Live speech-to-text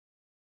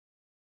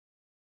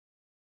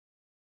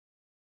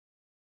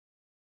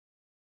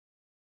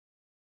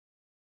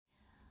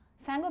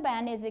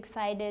Saint-Gobain is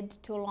excited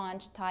to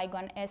launch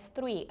Tygon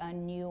S3, a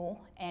new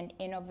and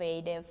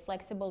innovative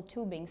flexible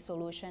tubing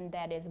solution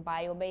that is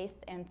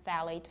bio-based and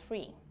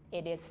phthalate-free.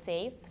 It is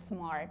safe,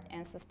 smart,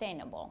 and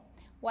sustainable.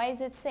 Why is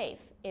it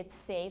safe? It's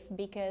safe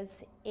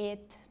because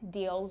it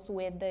deals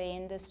with the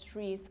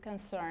industry's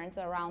concerns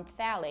around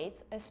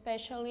phthalates,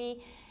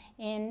 especially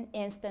in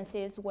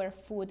instances where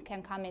food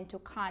can come into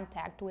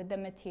contact with the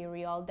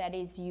material that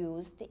is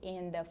used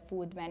in the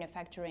food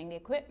manufacturing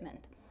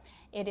equipment.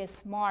 It is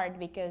smart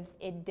because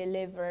it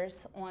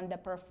delivers on the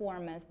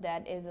performance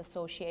that is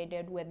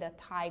associated with the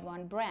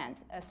Tygon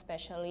brands,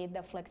 especially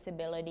the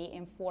flexibility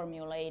in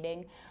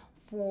formulating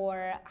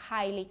for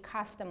highly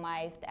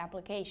customized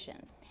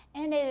applications.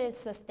 And it is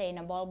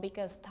sustainable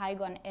because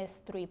Tygon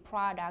S3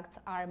 products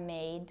are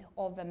made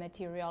of a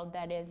material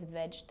that is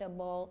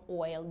vegetable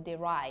oil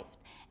derived.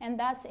 And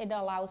thus it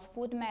allows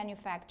food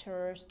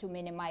manufacturers to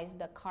minimize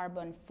the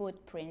carbon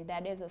footprint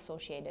that is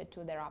associated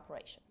to their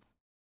operations.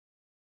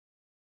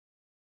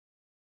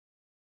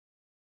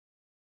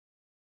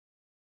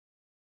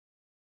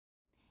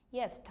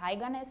 Yes,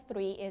 Tygon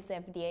S3 is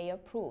FDA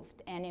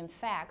approved, and in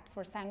fact,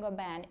 for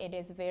Saint-Gobain, it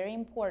is very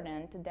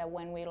important that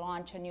when we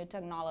launch a new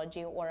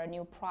technology or a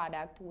new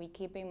product, we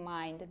keep in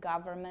mind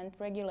government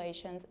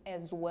regulations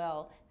as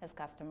well as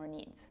customer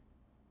needs.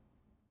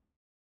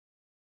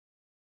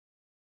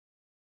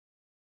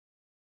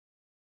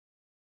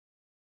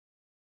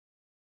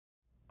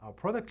 Our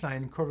product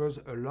line covers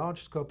a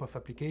large scope of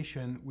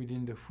application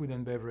within the food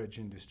and beverage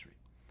industry,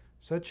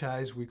 such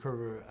as we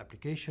cover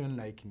applications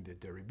like in the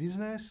dairy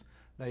business,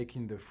 like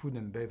in the food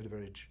and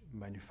beverage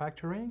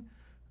manufacturing,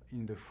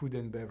 in the food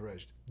and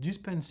beverage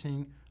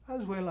dispensing,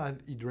 as well as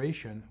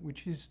hydration,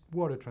 which is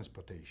water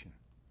transportation.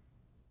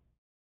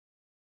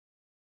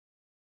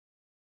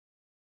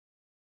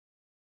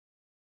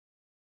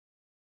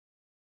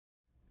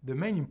 The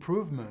main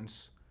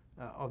improvements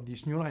of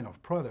this new line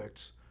of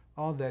products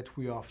are that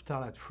we are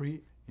phthalate-free.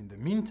 In the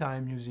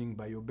meantime, using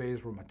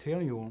bio-based raw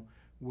material,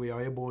 we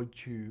are able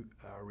to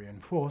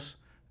reinforce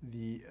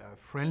the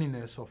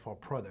friendliness of our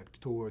product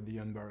toward the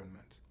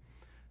environment.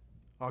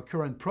 Our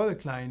current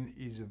product line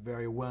is a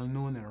very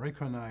well-known and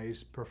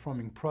recognized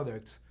performing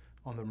product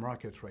on the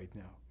market right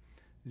now.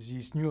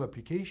 These new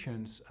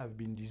applications have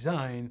been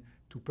designed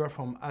to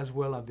perform as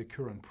well as the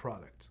current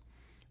product.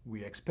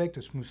 We expect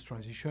a smooth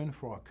transition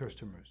for our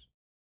customers.